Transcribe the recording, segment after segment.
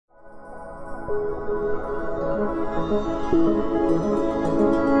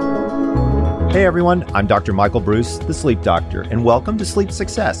Hey everyone, I'm Dr. Michael Bruce, the Sleep Doctor, and welcome to Sleep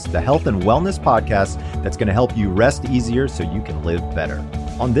Success, the health and wellness podcast that's going to help you rest easier so you can live better.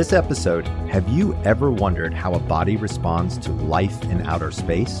 On this episode, have you ever wondered how a body responds to life in outer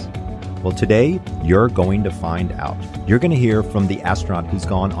space? Well, today, you're going to find out. You're going to hear from the astronaut who's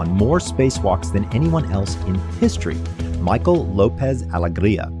gone on more spacewalks than anyone else in history, Michael Lopez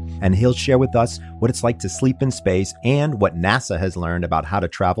Alegria. And he'll share with us what it's like to sleep in space and what NASA has learned about how to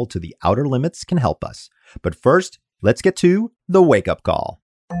travel to the outer limits can help us. But first, let's get to the wake-up call.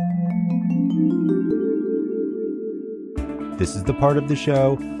 This is the part of the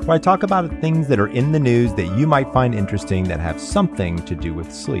show where I talk about things that are in the news that you might find interesting that have something to do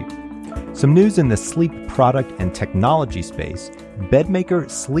with sleep. Some news in the sleep product and technology space. Bedmaker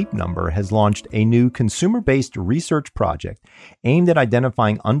Sleep Number has launched a new consumer-based research project aimed at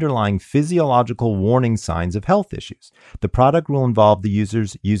identifying underlying physiological warning signs of health issues. The product will involve the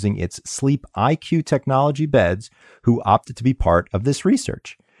users using its Sleep IQ technology beds who opted to be part of this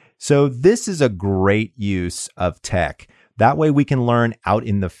research. So this is a great use of tech. That way we can learn out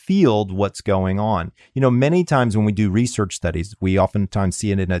in the field what's going on. You know, many times when we do research studies, we oftentimes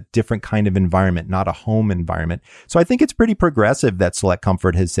see it in a different kind of environment, not a home environment. So I think it's pretty progressive that Select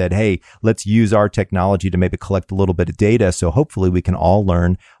Comfort has said, hey, let's use our technology to maybe collect a little bit of data. So hopefully we can all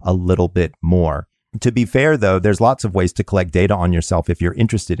learn a little bit more. To be fair, though, there's lots of ways to collect data on yourself if you're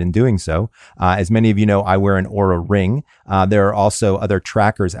interested in doing so. As many of you know, I wear an Oura Ring. There are also other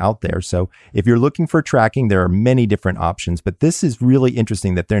trackers out there. So if you're looking for tracking, there are many different options. But this is really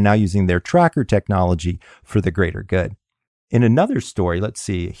interesting that they're now using their tracker technology for the greater good. In another story, let's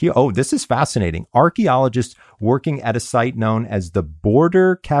see here. Oh, this is fascinating. Archaeologists working at a site known as the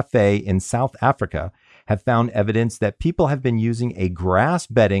Border Cafe in South Africa have found evidence that people have been using a grass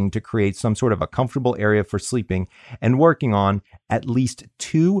bedding to create some sort of a comfortable area for sleeping and working on at least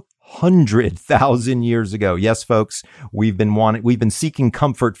 200,000 years ago. Yes, folks, we've been seeking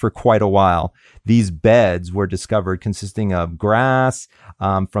comfort for quite a while. These beds were discovered consisting of grass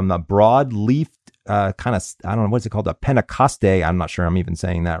from the broad-leaf I don't know, what's it called? A Pentecoste. I'm not sure I'm even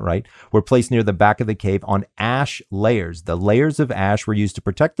saying that right. Were placed near the back of the cave on ash layers. The layers of ash were used to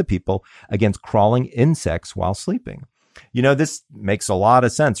protect the people against crawling insects while sleeping. You know, this makes a lot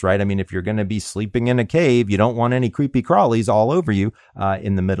of sense, right? I mean, if you're going to be sleeping in a cave, you don't want any creepy crawlies all over you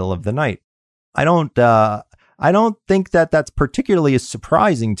in the middle of the night. I don't think that that's particularly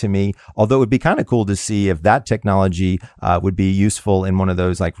surprising to me, although it would be kind of cool to see if that technology would be useful in one of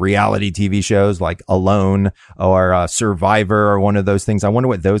those like reality TV shows like Alone or Survivor or one of those things. I wonder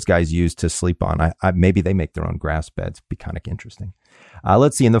what those guys use to sleep on. Maybe they make their own grass beds. It'd be kind of interesting.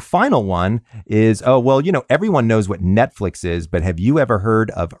 Let's see. And the final one is, everyone knows what Netflix is, but have you ever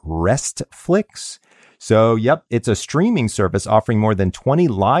heard of Restflix? So, yep, it's a streaming service offering more than 20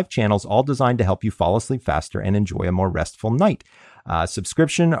 live channels, all designed to help you fall asleep faster and enjoy a more restful night.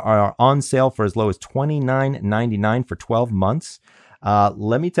 Subscription are on sale for as low as $29.99 for 12 months.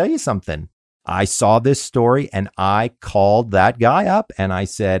 Let me tell you something. I saw this story and I called that guy up and I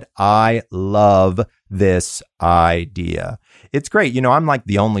said, I love this idea. It's great. You know, I'm like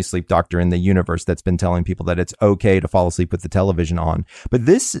the only sleep doctor in the universe that's been telling people that it's okay to fall asleep with the television on. But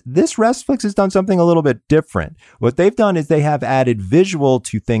this Restflix has done something a little bit different. What they've done is they have added visual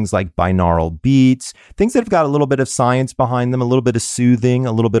to things like binaural beats, things that have got a little bit of science behind them, a little bit of soothing,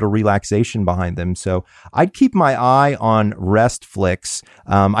 a little bit of relaxation behind them. So I'd keep my eye on Restflix.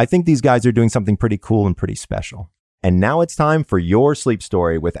 I think these guys are doing something pretty cool and pretty special. And now it's time for your sleep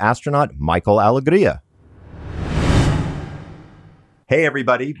story with astronaut Michael Alegria. Hey,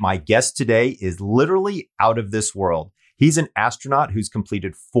 everybody. My guest today is literally out of this world. He's an astronaut who's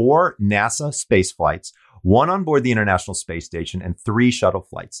completed 4 NASA space flights, 1 on board the International Space Station, and 3 shuttle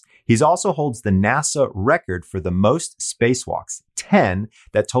flights. He also holds the NASA record for the most spacewalks, 10,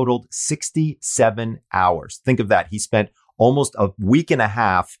 that totaled 67 hours. Think of that. He spent almost a week and a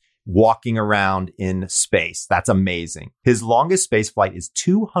half walking around in space. That's amazing. His longest space flight is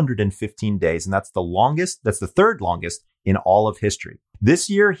 215 days, and that's the third longest in all of history. This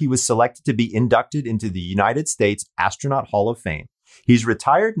year, he was selected to be inducted into the United States Astronaut Hall of Fame. He's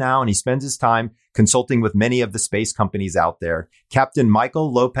retired now, and he spends his time consulting with many of the space companies out there. Captain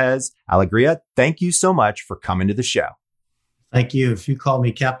Michael Lopez Alegria, thank you so much for coming to the show. Thank you. If you call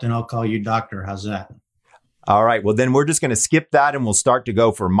me Captain, I'll call you Doctor. How's that? All right. Well, then we're just going to skip that and we'll start to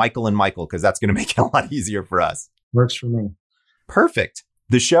go for Michael and Michael because that's going to make it a lot easier for us. Works for me. Perfect.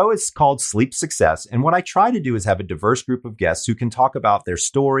 The show is called Sleep Success, and what I try to do is have a diverse group of guests who can talk about their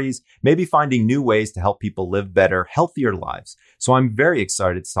stories, maybe finding new ways to help people live better, healthier lives. So I'm very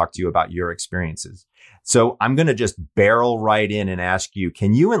excited to talk to you about your experiences. So I'm going to just barrel right in and ask you,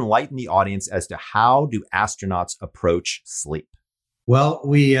 can you enlighten the audience as to how do astronauts approach sleep? Well,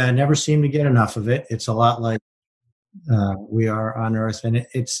 we never seem to get enough of it. It's a lot like we are on Earth, and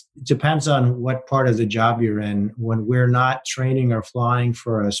it depends on what part of the job you're in. When we're not training or flying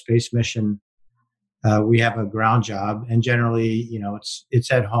for a space mission, we have a ground job, and generally,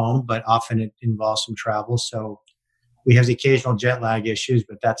 it's at home, but often it involves some travel. So we have the occasional jet lag issues,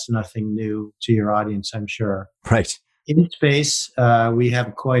 but that's nothing new to your audience, I'm sure. Right. In space, we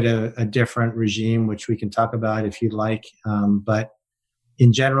have quite a different regime, which we can talk about if you'd like. But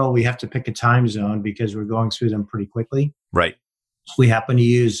in general, we have to pick a time zone because we're going through them pretty quickly. Right. We happen to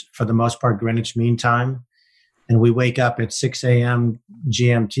use, for the most part, Greenwich Mean Time. And we wake up at 6 a.m.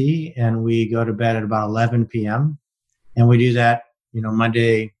 GMT and we go to bed at about 11 p.m. And we do that,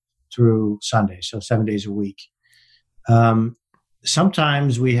 Monday through Sunday, so 7 days a week.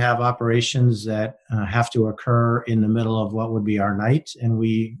 Sometimes we have operations that have to occur in the middle of what would be our night, and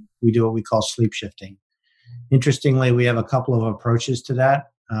we do what we call sleep shifting. Interestingly, we have a couple of approaches to that.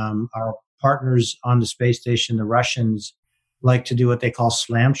 Our partners on the space station, the Russians, like to do what they call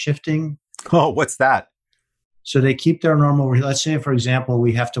slam shifting. Oh, what's that? So they keep their normal. Let's say, for example,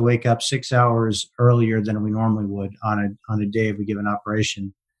 we have to wake up 6 hours earlier than we normally would on a day of a given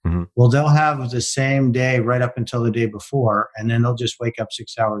operation. Mm-hmm. Well, they'll have the same day right up until the day before, and then they'll just wake up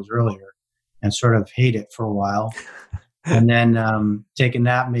 6 hours earlier and sort of hate it for a while. And then take a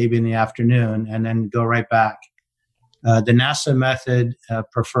nap maybe in the afternoon and then go right back. The NASA method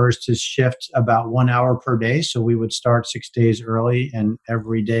prefers to shift about 1 hour per day. So we would start 6 days early and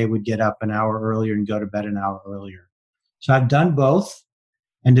every day we'd get up an hour earlier and go to bed an hour earlier. So I've done both.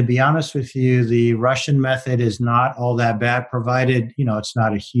 And to be honest with you, the Russian method is not all that bad, provided, it's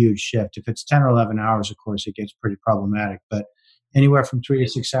not a huge shift. If it's 10 or 11 hours, of course, it gets pretty problematic. But anywhere from 3 to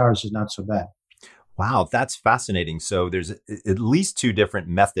 6 hours is not so bad. Wow, that's fascinating. So there's at least two different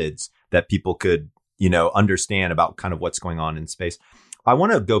methods that people could, understand about kind of what's going on in space. I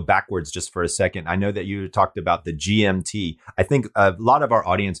want to go backwards just for a second. I know that you talked about the GMT. I think a lot of our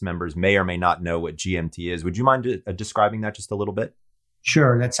audience members may or may not know what GMT is. Would you mind describing that just a little bit?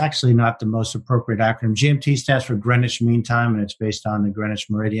 Sure. That's actually not the most appropriate acronym. GMT stands for Greenwich Mean Time, and it's based on the Greenwich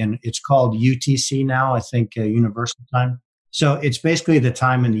Meridian. It's called UTC now, I think, Universal Time. So it's basically the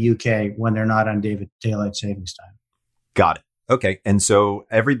time in the UK when they're not on daylight savings time. Got it. Okay. And so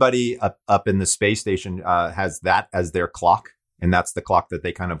everybody up in the space station has that as their clock, and that's the clock that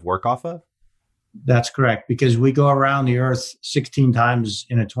they kind of work off of? That's correct, because we go around the Earth 16 times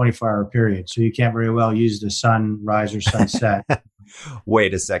in a 24-hour period. So you can't very well use the sunrise or sunset.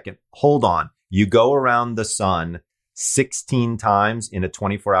 Wait a second. Hold on. You go around the sun 16 times in a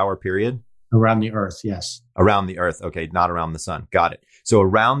 24-hour period? Around the Earth, yes. Around the Earth. Okay, not around the sun. Got it. So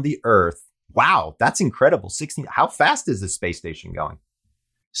around the Earth. Wow, that's incredible. 16. How fast is the space station going?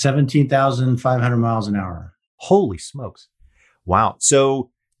 17,500 miles an hour. Holy smokes. Wow.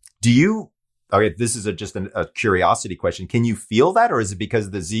 So okay, this is just a curiosity question. Can you feel that, or is it because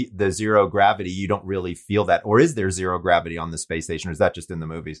of the zero gravity, you don't really feel that? Or is there zero gravity on the space station, or is that just in the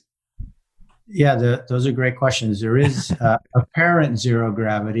movies? Yeah, those are great questions. There is apparent zero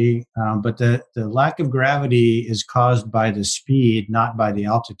gravity, but the lack of gravity is caused by the speed, not by the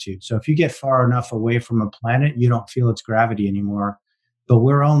altitude. So if you get far enough away from a planet, you don't feel its gravity anymore. But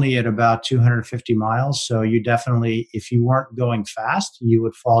we're only at about 250 miles. So you definitely, if you weren't going fast, you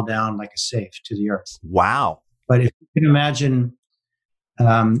would fall down like a safe to the Earth. Wow. But if you can imagine,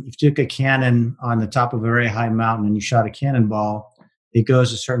 if you took a cannon on the top of a very high mountain and you shot a cannonball, it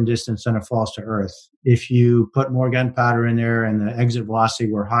goes a certain distance and it falls to Earth. If you put more gunpowder in there and the exit velocity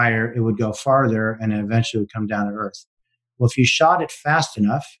were higher, it would go farther and eventually would come down to Earth. Well, if you shot it fast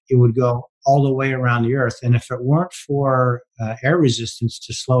enough, it would go all the way around the Earth. And if it weren't for air resistance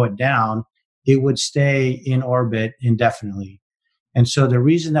to slow it down, it would stay in orbit indefinitely. And so the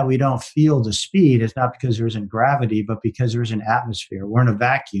reason that we don't feel the speed is not because there isn't gravity, but because there's an atmosphere. We're in a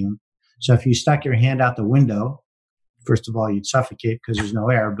vacuum. So if you stuck your hand out the window, first of all, you'd suffocate because there's no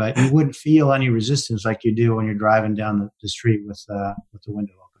air, but you wouldn't feel any resistance like you do when you're driving down the street with the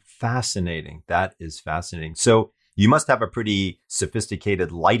window open. Fascinating. That is fascinating. So you must have a pretty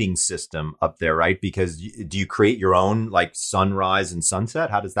sophisticated lighting system up there, right? Because do you create your own like sunrise and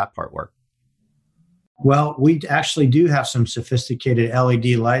sunset? How does that part work? Well, we actually do have some sophisticated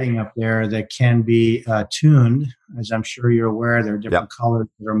LED lighting up there that can be tuned. As I'm sure you're aware, there are different colors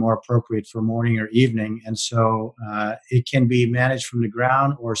that are more appropriate for morning or evening. And so it can be managed from the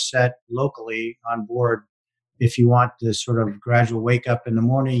ground or set locally on board. If you want this sort of gradual wake up in the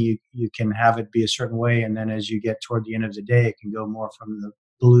morning, you can have it be a certain way. And then as you get toward the end of the day, it can go more from the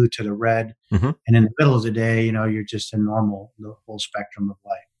blue to the red. Mm-hmm. And in the middle of the day, you're just in normal, the whole spectrum of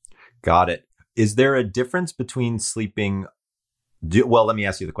light. Got it. Is there a difference between sleeping? Well, let me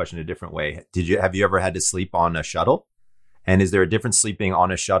ask you the question a different way. Have you ever had to sleep on a shuttle? And is there a difference sleeping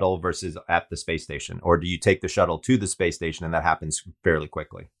on a shuttle versus at the space station? Or do you take the shuttle to the space station and that happens fairly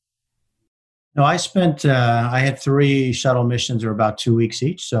quickly? No, I had 3 shuttle missions or about 2 weeks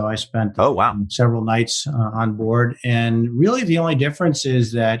each. So I spent several nights on board. And really the only difference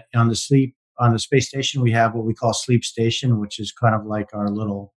is that on the space station, we have what we call Sleep Station, which is kind of like our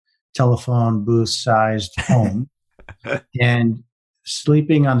little telephone booth sized home. And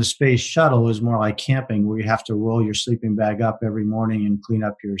sleeping on the space shuttle is more like camping, where you have to roll your sleeping bag up every morning and clean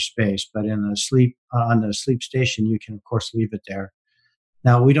up your space. But on the sleep station, you can of course leave it there.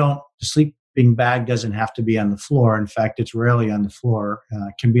 Now the sleeping bag doesn't have to be on the floor. In fact, it's rarely on the floor.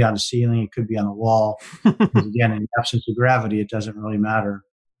 It can be on the ceiling. It could be on the wall. Again, in the absence of gravity, it doesn't really matter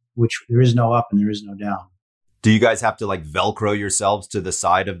there is no up and there is no down. Do you guys have to like Velcro yourselves to the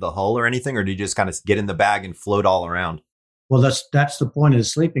side of the hull or anything? Or do you just kind of get in the bag and float all around? Well, that's the point of the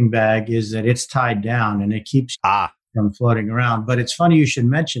sleeping bag, is that it's tied down and it keeps from floating around. But it's funny you should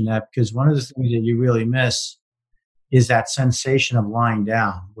mention that, because one of the things that you really miss is that sensation of lying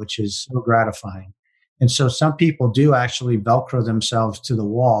down, which is so gratifying. And so some people do actually Velcro themselves to the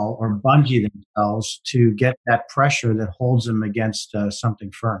wall or bungee themselves to get that pressure that holds them against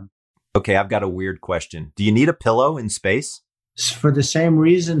something firm. Okay, I've got a weird question. Do you need a pillow in space? For the same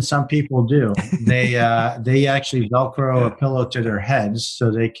reason some people do. They actually Velcro a pillow to their heads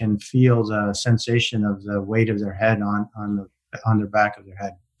so they can feel the sensation of the weight of their head on the back of their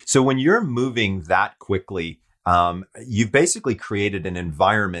head. So when you're moving that quickly, you've basically created an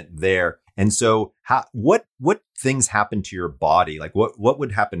environment there. And so what things happen to your body? Like what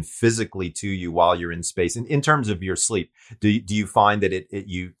would happen physically to you while you're in space? In terms of your sleep, do you find that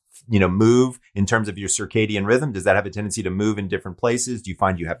you move in terms of your circadian rhythm? Does that have a tendency to move in different places? Do you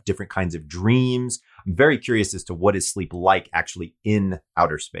find you have different kinds of dreams? I'm very curious as to what is sleep like actually in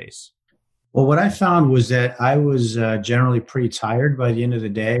outer space. Well, what I found was that I was generally pretty tired by the end of the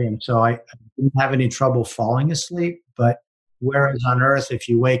day. And so I didn't have any trouble falling asleep. But whereas on Earth, if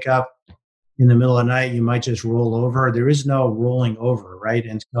you wake up in the middle of the night, you might just roll over. There is no rolling over, right?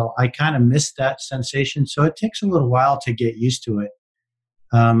 And so I kind of missed that sensation. So it takes a little while to get used to it.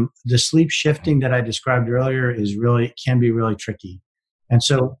 The sleep shifting that I described earlier can be really tricky. And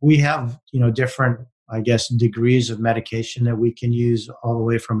so we have, different, I guess, degrees of medication that we can use, all the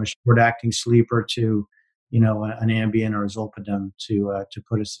way from a short acting sleeper to, an Ambien or a Zolpidem to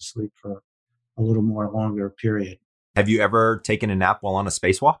put us to sleep for a little more longer period. Have you ever taken a nap while on a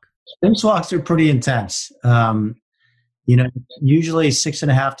spacewalk? Spacewalks are pretty intense. Usually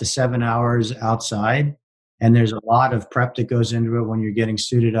 6.5 to 7 hours outside. And there's a lot of prep that goes into it when you're getting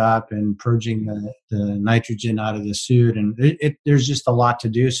suited up and purging the nitrogen out of the suit. And there's just a lot to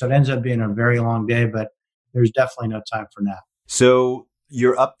do. So it ends up being a very long day, but there's definitely no time for nap. So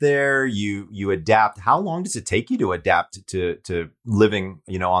you're up there, you adapt. How long does it take you to adapt to living,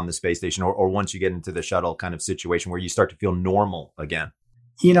 on the space station or once you get into the shuttle kind of situation where you start to feel normal again?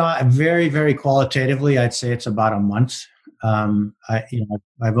 Very, very qualitatively, I'd say it's about a month.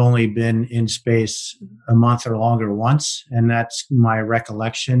 I've only been in space a month or longer once, and that's my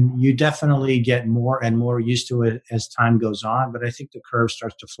recollection. You definitely get more and more used to it as time goes on, but I think the curve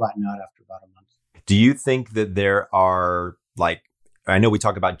starts to flatten out after about a month. Do you think that there are, I know we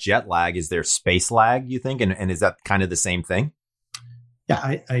talk about jet lag. Is there space lag, you think? And is that kind of the same thing? Yeah,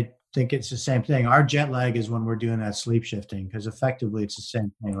 I think it's the same thing. Our jet lag is when we're doing that sleep shifting, because effectively it's the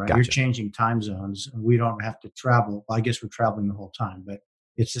same thing, right? Gotcha. You're changing time zones. We don't have to travel. Well, I guess we're traveling the whole time, but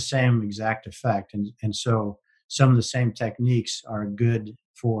it's the same exact effect. And so some of the same techniques are good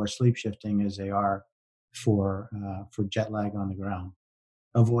for sleep shifting as they are for jet lag on the ground.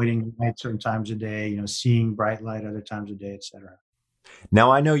 Avoiding light certain times a day, seeing bright light other times a day, et cetera.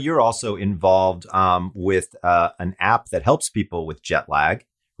 Now, I know you're also involved with an app that helps people with jet lag.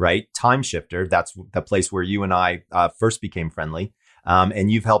 Right? Time Shifter. That's the place where you and I first became friendly.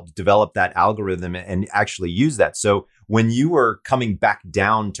 And you've helped develop that algorithm and actually use that. So when you were coming back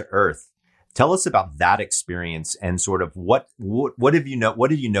down to Earth, tell us about that experience and sort of what did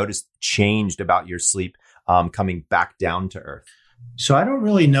you notice changed about your sleep coming back down to Earth? So I don't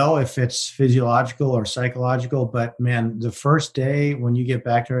really know if it's physiological or psychological, but man, the first day when you get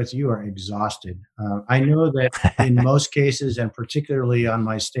back to Earth, you are exhausted. I know that in most cases, and particularly on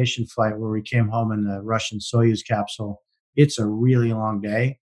my station flight where we came home in the Russian Soyuz capsule, it's a really long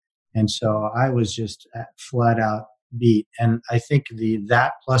day. And so I was just flat out beat. And I think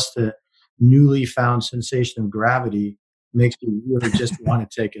that plus the newly found sensation of gravity makes me really just want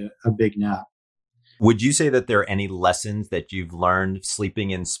to take a big nap. Would you say that there are any lessons that you've learned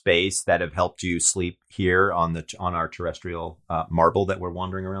sleeping in space that have helped you sleep here on our terrestrial marble that we're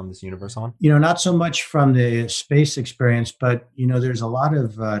wandering around this universe on? Not so much from the space experience, but there's a lot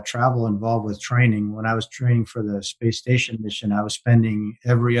of travel involved with training. When I was training for the space station mission, I was spending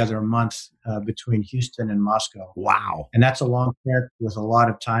every other month between Houston and Moscow. Wow. And that's a long trip with a lot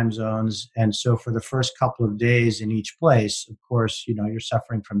of time zones. And so for the first couple of days in each place, of course, you're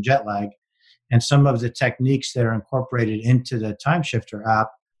suffering from jet lag. And some of the techniques that are incorporated into the Time Shifter app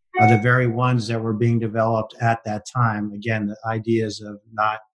are the very ones that were being developed at that time. Again, the ideas of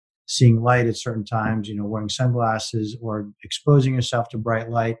not seeing light at certain times, wearing sunglasses or exposing yourself to bright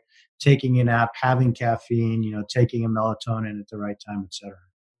light, taking a nap, having caffeine, taking a melatonin at the right time, etc.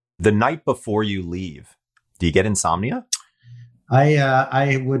 The night before you leave, do you get insomnia?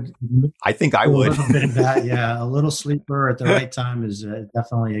 I would. I think I would. A little bit of that, yeah. A little sleeper at the right time is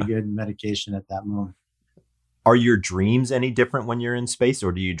definitely a good medication at that moment. Are your dreams any different when you're in space,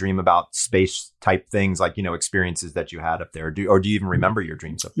 or do you dream about space type things like, experiences that you had up there? Or do you even remember your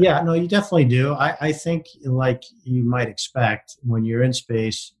dreams up there? Yeah, no, you definitely do. I think, like you might expect, when you're in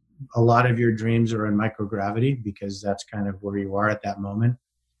space, a lot of your dreams are in microgravity because that's kind of where you are at that moment.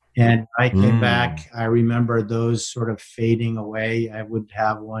 And I came back, I remember those sort of fading away. I would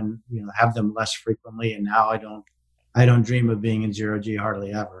have have them less frequently. And now I don't dream of being in zero G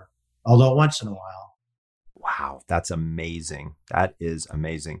hardly ever, although once in a while. Wow, that's amazing. That is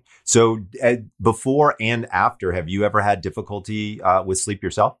amazing. So before and after, have you ever had difficulty with sleep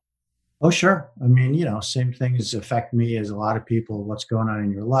yourself? Oh, sure. I mean, same things affect me as a lot of people. What's going on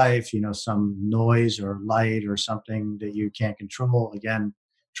in your life, some noise or light or something that you can't control. Again,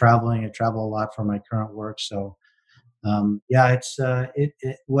 I travel a lot for my current work. So, it's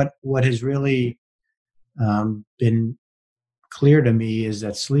what has really been clear to me is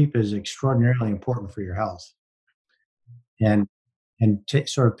that sleep is extraordinarily important for your health, and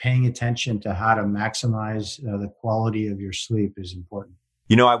sort of paying attention to how to maximize the quality of your sleep is important.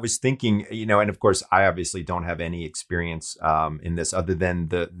 I was thinking, and of course, I obviously don't have any experience in this other than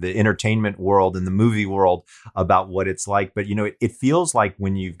the entertainment world and the movie world about what it's like. But, it feels like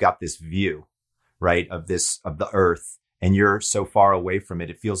when you've got this view, right, of the Earth and you're so far away from it,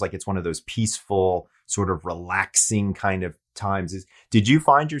 it feels like it's one of those peaceful, sort of relaxing kind of times. Did you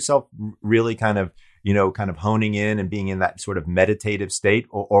find yourself really kind of honing in and being in that sort of meditative state?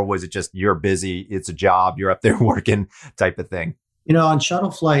 Or was it just you're busy, it's a job, you're up there working type of thing? On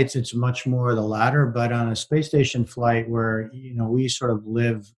shuttle flights, it's much more the latter, but on a space station flight where, we sort of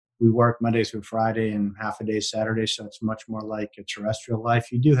we work Monday through Friday and half a day Saturday. So it's much more like a terrestrial life.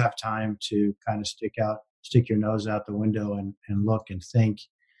 You do have time to kind of stick your nose out the window and look and think.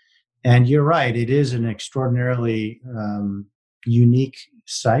 And you're right. It is an extraordinarily unique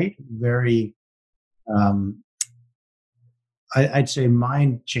site, very, I'd say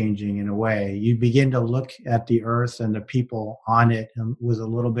mind-changing in a way. You begin to look at the Earth and the people on it with a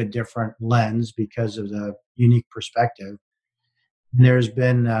little bit different lens because of the unique perspective. And there's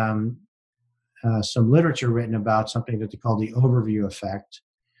been some literature written about something that they call the overview effect,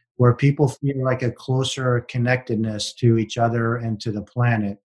 where people feel like a closer connectedness to each other and to the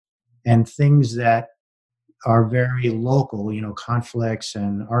planet, and things that are very local, conflicts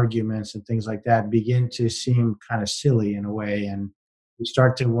and arguments and things like that begin to seem kind of silly in a way. And we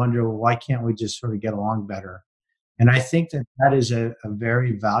start to wonder, well, why can't we just sort of get along better? And I think that is a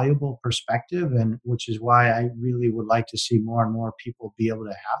very valuable perspective, and which is why I really would like to see more and more people be able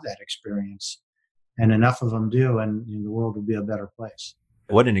to have that experience. And enough of them do, and the world will be a better place.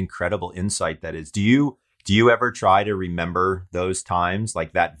 What an incredible insight that is. Do you ever try to remember those times,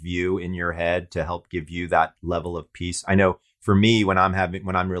 like that view in your head, to help give you that level of peace? I know for me, when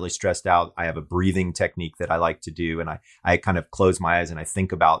I'm really stressed out, I have a breathing technique that I like to do. And I kind of close my eyes and I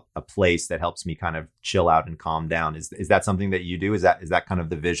think about a place that helps me kind of chill out and calm down. Is that something that you do? Is that kind of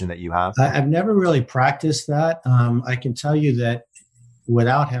the vision that you have? I've never really practiced that. I can tell you that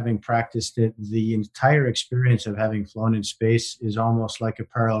without having practiced it, the entire experience of having flown in space is almost like a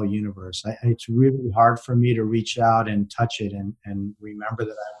parallel universe. It's really hard for me to reach out and touch it and remember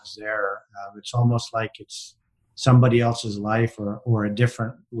that I was there. It's almost like it's somebody else's life or a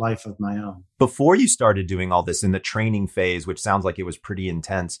different life of my own. Before you started doing all this in the training phase, which sounds like it was pretty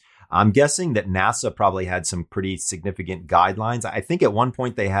intense, I'm guessing that NASA probably had some pretty significant guidelines. I think at one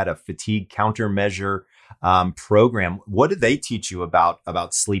point they had a fatigue countermeasure program. What did they teach you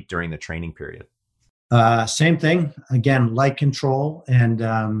about sleep during the training period? Same thing. Again, light control and,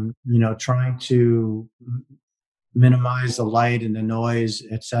 trying to minimize the light and the noise,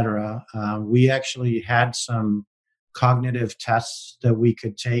 etc. We actually had some cognitive tests that we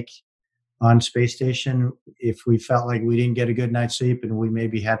could take on space station. If we felt like we didn't get a good night's sleep and we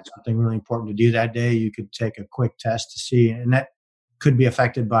maybe had something really important to do that day, you could take a quick test to see. And that could be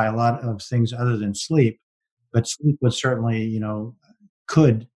affected by a lot of things other than sleep. But sleep would certainly,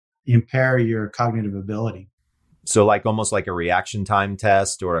 could impair your cognitive ability. So almost like a reaction time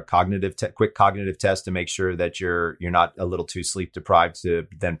test or a quick cognitive test to make sure that you're not a little too sleep deprived to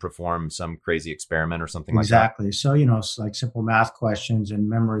then perform some crazy experiment or something like that. Exactly. So, it's like simple math questions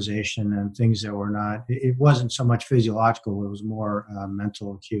and memorization and things that were not, it wasn't so much physiological, it was more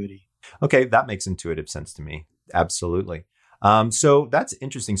mental acuity. Okay. That makes intuitive sense to me. Absolutely. So that's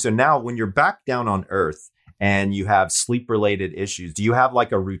interesting. So now when you're back down on Earth, and you have sleep-related issues, do you have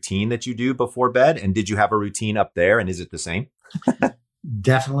like a routine that you do before bed? And did you have a routine up there? And is it the same?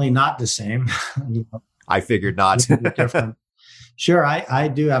 Definitely not the same. I figured not. Different. Sure, I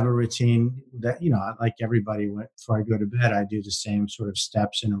do have a routine that, like everybody, before I go to bed, I do the same sort of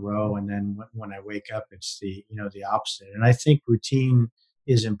steps in a row. And then when I wake up, it's the opposite. And I think routine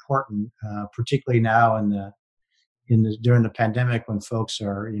is important, particularly now during the pandemic, when folks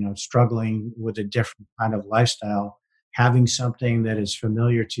are, struggling with a different kind of lifestyle. Having something that is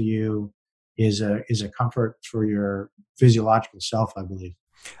familiar to you is a comfort for your physiological self, I believe.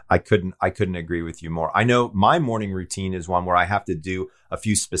 I couldn't agree with you more. I know my morning routine is one where I have to do a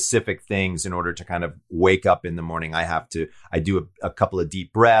few specific things in order to kind of wake up in the morning. I do a couple of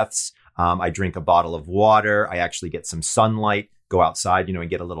deep breaths. I drink a bottle of water. I actually get some sunlight, go outside, and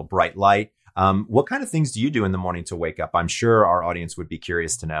get a little bright light. What kind of things do you do in the morning to wake up? I'm sure our audience would be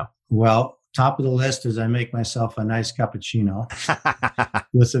curious to know. Well, top of the list is I make myself a nice cappuccino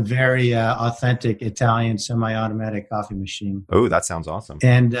with a very authentic Italian semi-automatic coffee machine. Oh, that sounds awesome.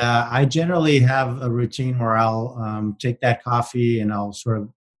 And I generally have a routine where I'll take that coffee and I'll sort of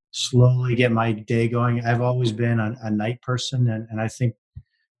slowly get my day going. I've always been a night person, and I think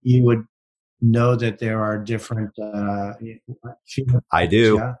you would know that there are different I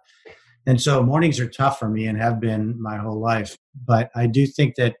do. Yeah. And so mornings are tough for me and have been my whole life. But I do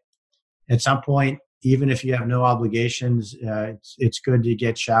think that at some point, even if you have no obligations, it's good to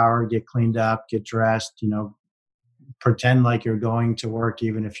get showered, get cleaned up, get dressed, pretend like you're going to work,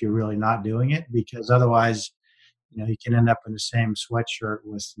 even if you're really not doing it, because otherwise, you can end up in the same sweatshirt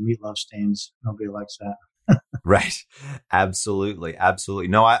with meatloaf stains. Nobody likes that. Right. Absolutely. Absolutely.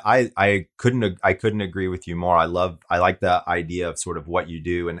 No, I couldn't agree with you more. I like the idea of sort of what you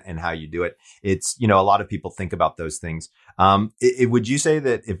do and how you do it. It's, a lot of people think about those things. Would you say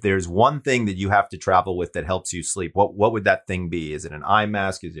that if there's one thing that you have to travel with that helps you sleep, what would that thing be? Is it an eye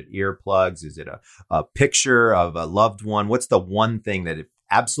mask? Is it earplugs? Is it a picture of a loved one? What's the one thing that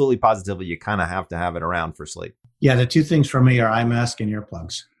absolutely positively you kind of have to have it around for sleep? Yeah. The two things for me are eye mask and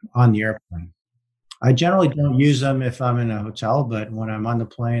earplugs on the airplane. I generally don't use them if I'm in a hotel, but when I'm on the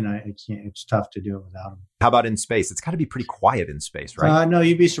plane, I can't. It's tough to do it without them. How about in space? It's got to be pretty quiet in space, right? No,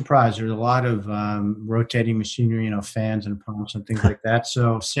 you'd be surprised. There's a lot of rotating machinery, fans and pumps and things like that.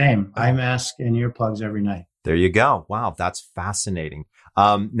 So same, eye mask and earplugs every night. There you go. Wow, that's fascinating.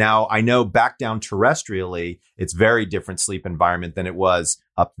 Now, I know back down terrestrially, it's very different sleep environment than it was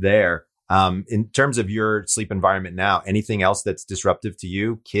up there. In terms of your sleep environment now, anything else that's disruptive to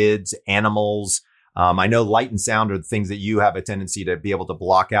you? Kids, animals? I know light and sound are the things that you have a tendency to be able to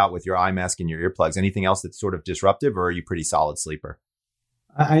block out with your eye mask and your earplugs. Anything else that's sort of disruptive, or are you pretty solid sleeper?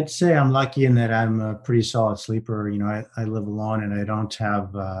 I'd say I'm lucky in that I'm a pretty solid sleeper. I live alone and I don't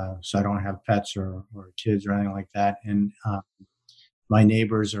have pets or kids or anything like that. And my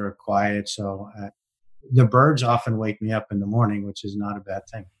neighbors are quiet. So the birds often wake me up in the morning, which is not a bad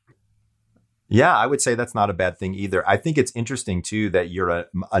thing. Yeah, I would say that's not a bad thing either. I think it's interesting, too, that you're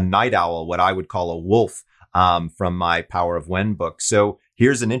a night owl, what I would call a wolf from my Power of When book. So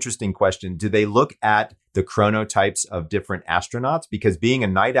here's an interesting question. Do they look at the chronotypes of different astronauts? Because being a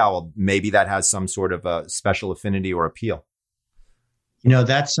night owl, maybe that has some sort of a special affinity or appeal.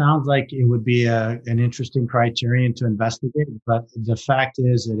 That sounds like it would be an interesting criterion to investigate. But the fact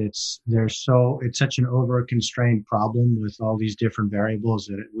is that it's such an over-constrained problem with all these different variables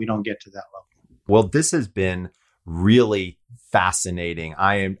that we don't get to that level. Well, this has been really fascinating.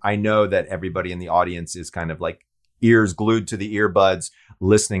 I know that everybody in the audience is kind of like ears glued to the earbuds,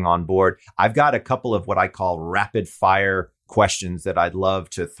 listening on board. I've got a couple of what I call rapid fire questions that I'd love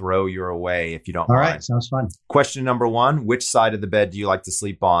to throw your way if you don't mind. All right, sounds fun. Question number 1, which side of the bed do you like to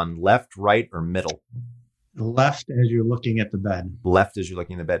sleep on? Left, right, or middle? Left as you're looking at the bed. Left as you're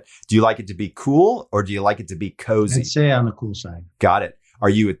looking at the bed. Do you like it to be cool or do you like it to be cozy? I'd say on the cool side. Got it. Are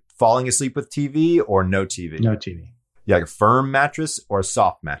you falling asleep with TV or no TV? No TV. You like a firm mattress or a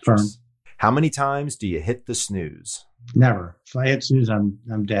soft mattress? Firm. How many times do you hit the snooze? Never. If I hit snooze,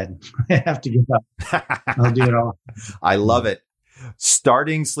 I'm dead. I have to give up. I'll do it all. I love it.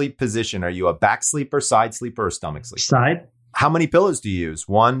 Starting sleep position. Are you a back sleeper, side sleeper, or stomach sleeper? Side. How many pillows do you use?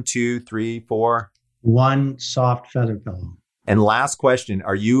 1, 2, 3, 4? One soft feather pillow. And last question,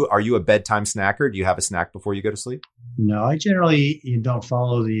 are you a bedtime snacker? Do you have a snack before you go to sleep? No, I generally don't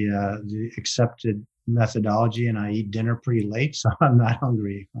follow the accepted methodology, and I eat dinner pretty late, so I'm not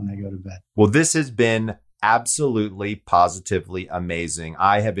hungry when I go to bed. Well, this has been absolutely, positively amazing.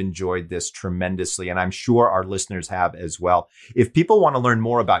 I have enjoyed this tremendously, and I'm sure our listeners have as well. If people want to learn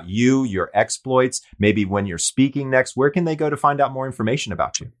more about you, your exploits, maybe when you're speaking next, where can they go to find out more information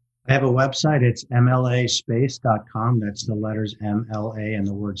about you? I have a website. It's mlaspace.com. That's the letters MLA and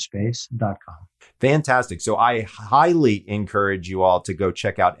the word space.com. Fantastic. So I highly encourage you all to go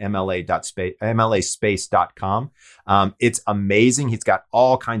check out mlaspace.com. It's amazing. He's got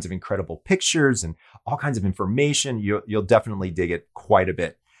all kinds of incredible pictures and all kinds of information. You'll definitely dig it quite a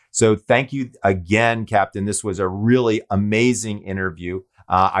bit. So thank you again, Captain. This was a really amazing interview.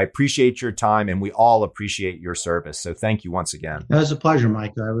 I appreciate your time, and we all appreciate your service. So thank you once again. It was a pleasure,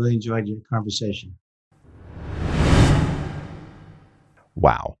 Mike. I really enjoyed your conversation.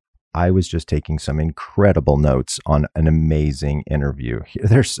 Wow. I was just taking some incredible notes on an amazing interview.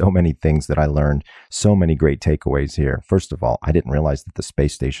 There's so many things that I learned, so many great takeaways here. First of all, I didn't realize that the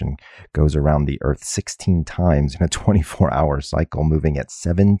space station goes around the Earth 16 times in a 24-hour cycle, moving at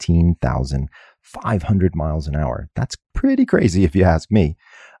 17,500 miles an hour. That's pretty crazy if you ask me.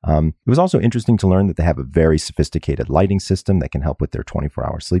 It was also interesting to learn that they have a very sophisticated lighting system that can help with their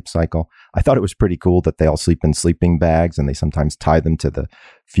 24-hour sleep cycle. I thought it was pretty cool that they all sleep in sleeping bags and they sometimes tie them to the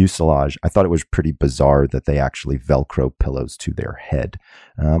fuselage. I thought it was pretty bizarre that they actually Velcro pillows to their head.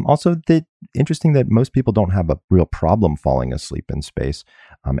 Also, interesting that most people don't have a real problem falling asleep in space,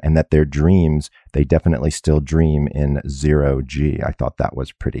 and that their dreams, they definitely still dream in 0G. I thought that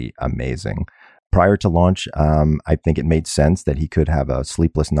was pretty amazing. Prior to launch, I think it made sense that he could have a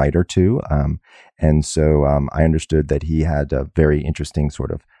sleepless night or two. And so I understood that he had a very interesting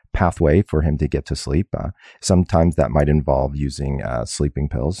sort of pathway for him to get to sleep. Sometimes that might involve using sleeping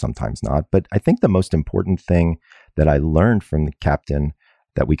pills, sometimes not. But I think the most important thing that I learned from the captain,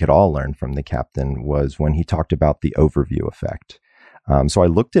 that we could all learn from the captain, was when he talked about the overview effect. So I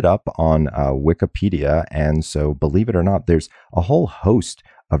looked it up on Wikipedia. And so believe it or not, there's a whole host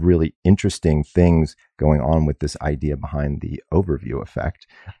of really interesting things going on with this idea behind the overview effect.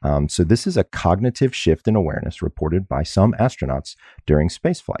 So this is a cognitive shift in awareness reported by some astronauts during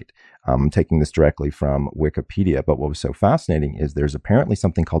spaceflight. I'm taking this directly from Wikipedia, but what was so fascinating is there's apparently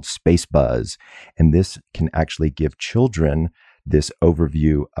something called space buzz, and this can actually give children this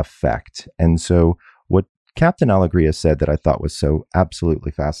overview effect. And so what Captain Alegria said that I thought was so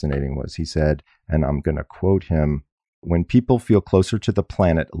absolutely fascinating was, he said, and I'm going to quote him, "When people feel closer to the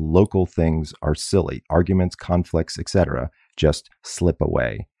planet, local things are silly. Arguments, conflicts, etc. just slip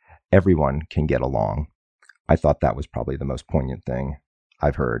away. Everyone can get along." I thought that was probably the most poignant thing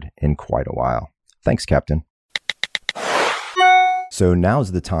I've heard in quite a while. Thanks, Captain. So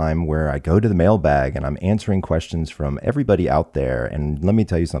now's the time where I go to the mailbag and I'm answering questions from everybody out there. And let me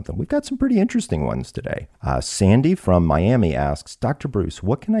tell you something, we've got some pretty interesting ones today. Sandy from Miami asks, "Dr. Bruce,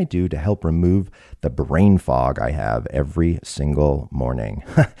 what can I do to help remove the brain fog I have every single morning?"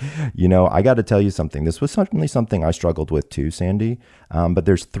 You know, I got to tell you something. This was certainly something I struggled with too, Sandy. But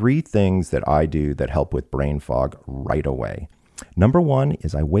there's 3 things that I do that help with brain fog right away. Number 1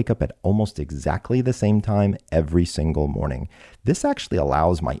 is I wake up at almost exactly the same time every single morning. This actually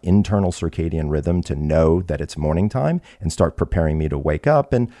allows my internal circadian rhythm to know that it's morning time and start preparing me to wake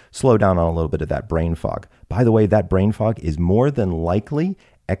up and slow down on a little bit of that brain fog. By the way, that brain fog is more than likely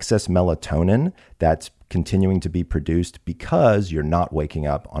excess melatonin that's continuing to be produced because you're not waking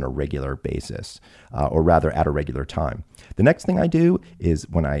up on a regular basis, or rather at a regular time. The next thing I do is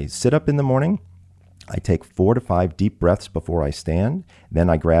when I sit up in the morning, I take 4 to 5 deep breaths before I stand. Then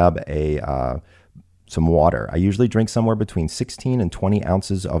I grab some water. I usually drink somewhere between 16 and 20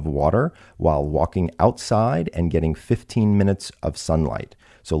 ounces of water while walking outside and getting 15 minutes of sunlight.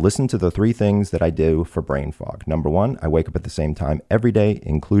 So listen to the 3 things that I do for brain fog. Number 1, I wake up at the same time every day,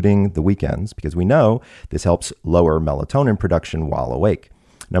 including the weekends, because we know this helps lower melatonin production while awake.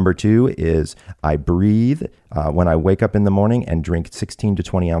 Number 2 is I breathe when I wake up in the morning and drink 16 to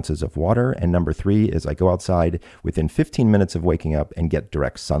 20 ounces of water. And number 3 is I go outside within 15 minutes of waking up and get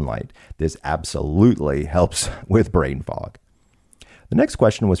direct sunlight. This absolutely helps with brain fog. The next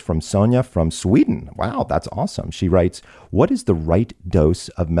question was from Sonia from Sweden. Wow, that's awesome. She writes, what is the right dose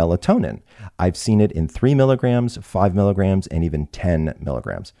of melatonin? I've seen it in 3 milligrams, 5 milligrams, and even 10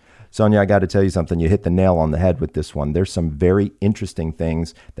 milligrams. Sonia, I got to tell you something. You hit the nail on the head with this one. There's some very interesting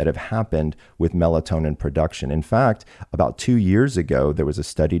things that have happened with melatonin production. In fact, about 2 years ago, there was a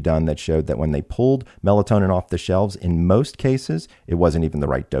study done that showed that when they pulled melatonin off the shelves, in most cases, it wasn't even the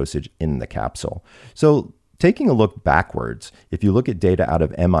right dosage in the capsule. So taking a look backwards, if you look at data out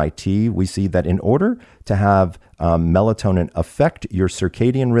of MIT, we see that in order to have melatonin affect your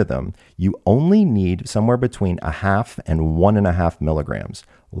circadian rhythm, you only need somewhere between 0.5 and 1.5 milligrams.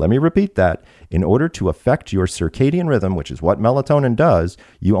 Let me repeat that. In order to affect your circadian rhythm, which is what melatonin does,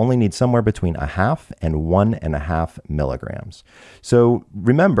 you only need somewhere between 0.5 and 1.5 milligrams. So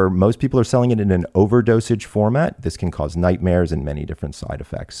remember, most people are selling it in an overdosage format. This can cause nightmares and many different side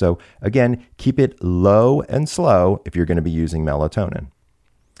effects. So again, keep it low and slow if you're going to be using melatonin.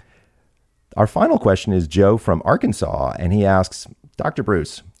 Our final question is Joe from Arkansas, and he asks, Dr.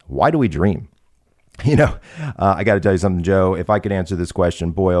 Bruce, why do we dream? I got to tell you something, Joe. If I could answer this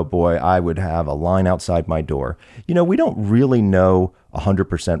question, boy, oh boy, I would have a line outside my door. We don't really know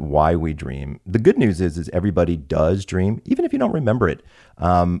 100% why we dream. The good news is everybody does dream, even if you don't remember it.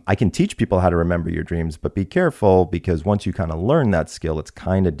 I can teach people how to remember your dreams, but be careful because once you kind of learn that skill, it's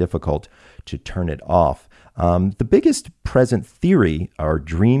kind of difficult to turn it off. The biggest present theory, or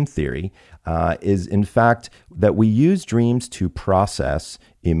dream theory, is in fact that we use dreams to process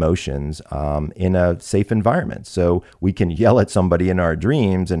emotions in a safe environment. So we can yell at somebody in our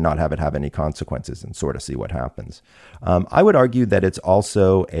dreams and not have it have any consequences and sort of see what happens. I would argue that it's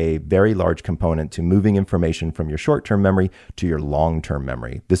also a very large component to moving information from your short-term memory to your long-term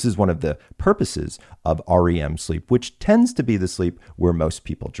memory. This is one of the purposes of REM sleep, which tends to be the sleep where most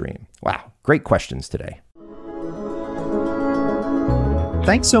people dream. Wow, great questions today.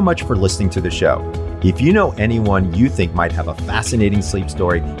 Thanks so much for listening to the show. If you know anyone you think might have a fascinating sleep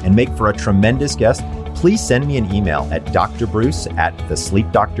story and make for a tremendous guest, please send me an email at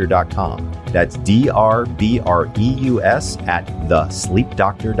drbruce@thesleepdoctor.com. That's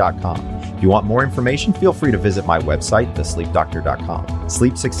DRBREUS@thesleepdoctor.com. If you want more information, feel free to visit my website, thesleepdoctor.com.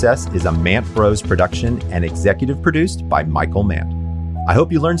 Sleep Success is a Mant Bros production and executive produced by Michael Mant. I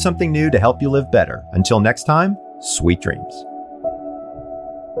hope you learned something new to help you live better. Until next time, sweet dreams.